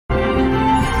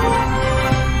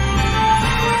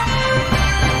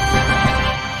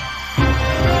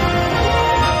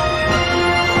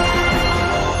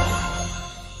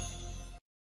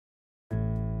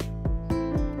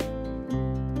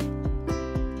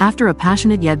After a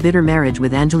passionate yet bitter marriage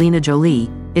with Angelina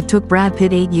Jolie, it took Brad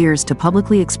Pitt 8 years to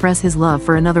publicly express his love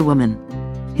for another woman.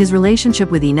 His relationship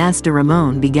with Ines de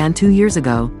Ramon began 2 years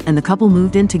ago, and the couple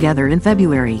moved in together in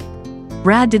February.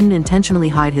 Brad didn't intentionally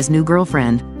hide his new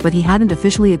girlfriend, but he hadn't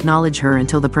officially acknowledged her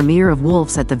until the premiere of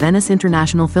Wolves at the Venice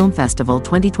International Film Festival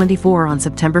 2024 on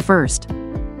September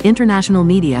 1st. International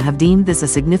media have deemed this a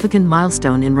significant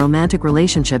milestone in romantic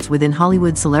relationships within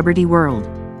Hollywood's celebrity world.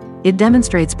 It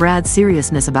demonstrates Brad's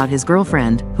seriousness about his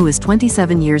girlfriend, who is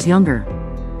 27 years younger.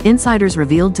 Insiders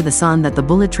revealed to The Sun that the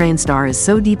Bullet Train star is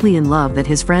so deeply in love that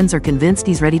his friends are convinced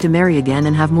he's ready to marry again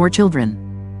and have more children.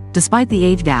 Despite the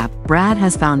age gap, Brad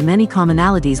has found many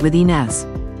commonalities with Ines.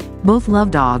 Both love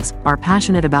dogs, are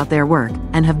passionate about their work,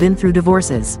 and have been through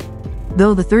divorces.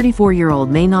 Though the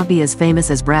 34-year-old may not be as famous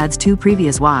as Brad's two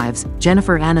previous wives,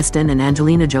 Jennifer Aniston and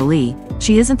Angelina Jolie,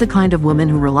 she isn't the kind of woman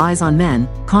who relies on men,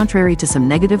 contrary to some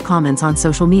negative comments on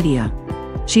social media.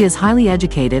 She is highly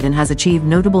educated and has achieved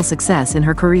notable success in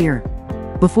her career.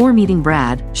 Before meeting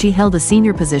Brad, she held a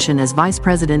senior position as vice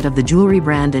president of the jewelry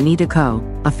brand Anita Co.,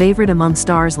 a favorite among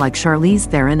stars like Charlize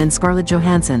Theron and Scarlett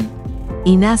Johansson.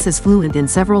 Ines is fluent in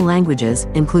several languages,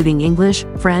 including English,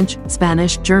 French,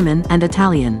 Spanish, German, and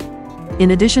Italian.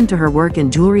 In addition to her work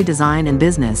in jewelry design and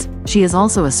business, she is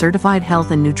also a certified health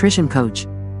and nutrition coach.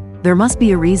 There must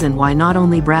be a reason why not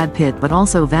only Brad Pitt but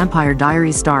also Vampire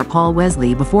Diaries star Paul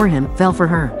Wesley before him fell for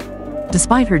her.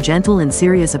 Despite her gentle and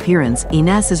serious appearance,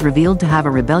 Ines is revealed to have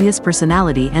a rebellious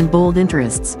personality and bold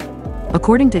interests.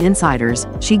 According to insiders,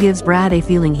 she gives Brad a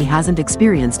feeling he hasn't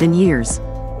experienced in years.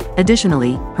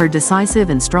 Additionally, her decisive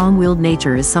and strong-willed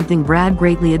nature is something Brad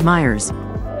greatly admires.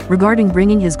 Regarding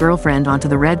bringing his girlfriend onto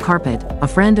the red carpet, a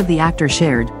friend of the actor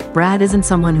shared, "Brad isn't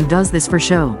someone who does this for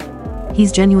show.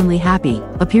 He's genuinely happy.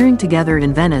 Appearing together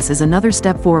in Venice is another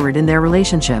step forward in their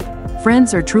relationship.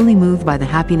 Friends are truly moved by the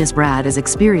happiness Brad is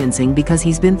experiencing because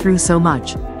he's been through so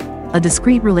much." A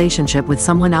discreet relationship with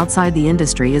someone outside the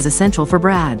industry is essential for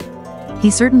Brad.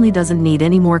 He certainly doesn't need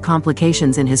any more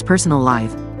complications in his personal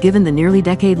life, given the nearly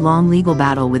decade-long legal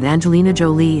battle with Angelina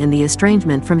Jolie and the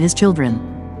estrangement from his children.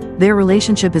 Their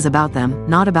relationship is about them,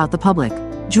 not about the public.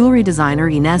 Jewelry designer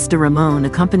Ines de Ramon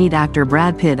accompanied actor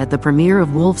Brad Pitt at the premiere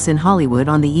of Wolves in Hollywood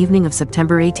on the evening of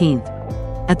September 18th.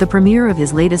 At the premiere of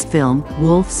his latest film,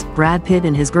 Wolves, Brad Pitt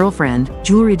and his girlfriend,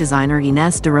 jewelry designer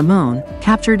Ines de Ramon,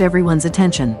 captured everyone's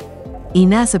attention.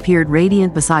 Ines appeared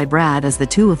radiant beside Brad as the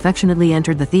two affectionately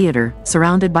entered the theater,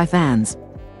 surrounded by fans.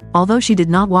 Although she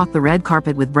did not walk the red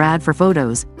carpet with Brad for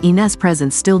photos, Ines'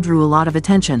 presence still drew a lot of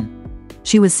attention.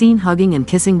 She was seen hugging and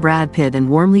kissing Brad Pitt and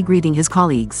warmly greeting his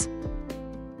colleagues.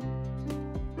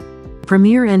 The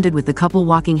premiere ended with the couple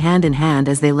walking hand in hand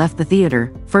as they left the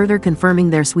theater, further confirming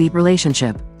their sweet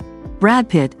relationship. Brad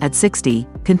Pitt, at 60,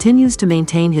 continues to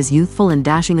maintain his youthful and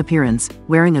dashing appearance,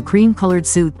 wearing a cream-colored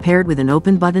suit paired with an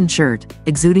open-button shirt,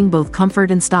 exuding both comfort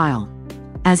and style.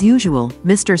 As usual,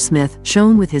 Mr. Smith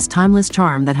shone with his timeless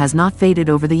charm that has not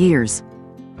faded over the years.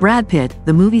 Brad Pitt,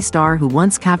 the movie star who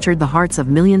once captured the hearts of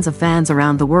millions of fans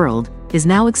around the world, is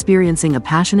now experiencing a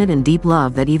passionate and deep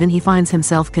love that even he finds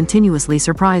himself continuously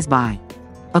surprised by.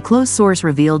 A close source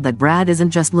revealed that Brad isn't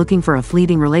just looking for a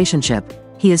fleeting relationship,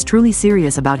 he is truly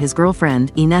serious about his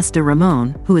girlfriend, Ines de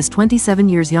Ramon, who is 27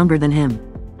 years younger than him.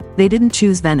 They didn't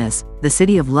choose Venice, the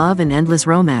city of love and endless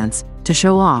romance, to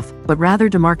show off, but rather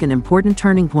to mark an important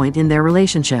turning point in their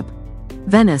relationship.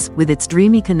 Venice, with its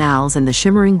dreamy canals and the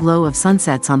shimmering glow of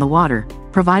sunsets on the water,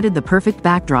 provided the perfect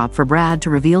backdrop for Brad to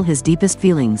reveal his deepest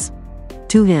feelings.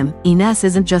 To him, Ines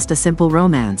isn't just a simple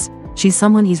romance, she's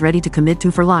someone he's ready to commit to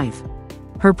for life.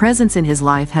 Her presence in his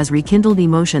life has rekindled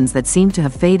emotions that seem to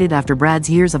have faded after Brad's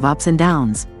years of ups and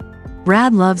downs.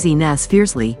 Brad loves Ines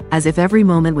fiercely, as if every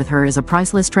moment with her is a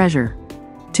priceless treasure.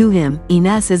 To him,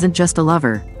 Ines isn't just a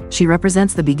lover, she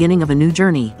represents the beginning of a new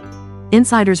journey.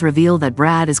 Insiders reveal that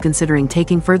Brad is considering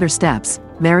taking further steps,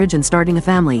 marriage and starting a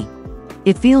family.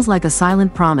 It feels like a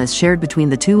silent promise shared between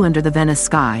the two under the Venice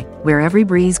sky, where every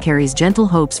breeze carries gentle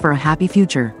hopes for a happy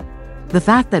future. The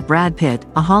fact that Brad Pitt,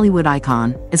 a Hollywood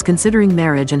icon, is considering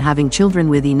marriage and having children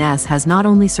with Ines has not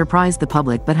only surprised the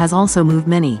public but has also moved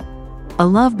many. A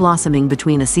love blossoming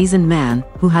between a seasoned man,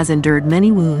 who has endured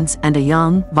many wounds, and a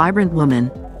young, vibrant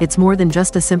woman, it's more than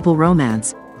just a simple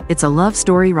romance. It's a love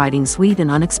story writing sweet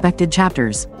and unexpected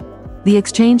chapters. The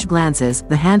exchanged glances,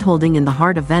 the hand-holding in the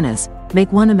heart of Venice,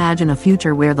 make one imagine a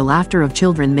future where the laughter of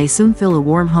children may soon fill a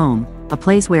warm home, a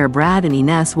place where Brad and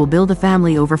Ines will build a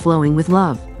family overflowing with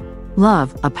love.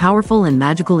 Love, a powerful and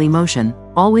magical emotion,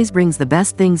 always brings the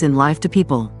best things in life to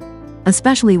people.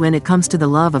 Especially when it comes to the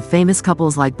love of famous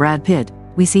couples like Brad Pitt,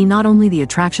 we see not only the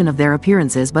attraction of their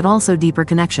appearances but also deeper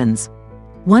connections.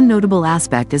 One notable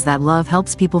aspect is that love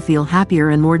helps people feel happier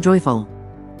and more joyful.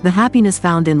 The happiness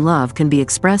found in love can be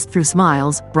expressed through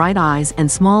smiles, bright eyes, and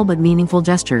small but meaningful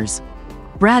gestures.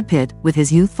 Brad Pitt, with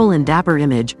his youthful and dapper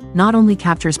image, not only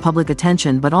captures public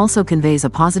attention but also conveys a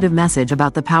positive message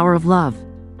about the power of love.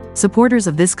 Supporters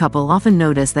of this couple often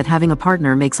notice that having a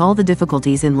partner makes all the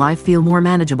difficulties in life feel more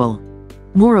manageable.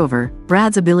 Moreover,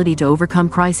 Brad's ability to overcome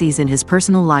crises in his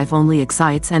personal life only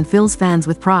excites and fills fans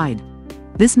with pride.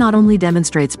 This not only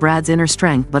demonstrates Brad's inner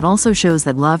strength but also shows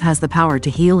that love has the power to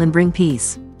heal and bring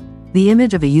peace. The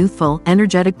image of a youthful,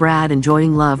 energetic Brad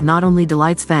enjoying love not only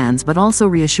delights fans but also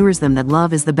reassures them that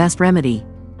love is the best remedy.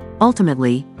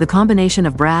 Ultimately, the combination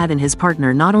of Brad and his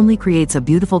partner not only creates a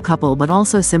beautiful couple but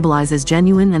also symbolizes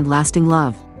genuine and lasting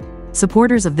love.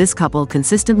 Supporters of this couple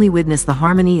consistently witness the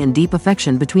harmony and deep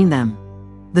affection between them.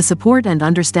 The support and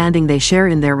understanding they share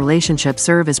in their relationship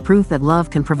serve as proof that love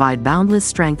can provide boundless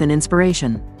strength and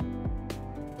inspiration.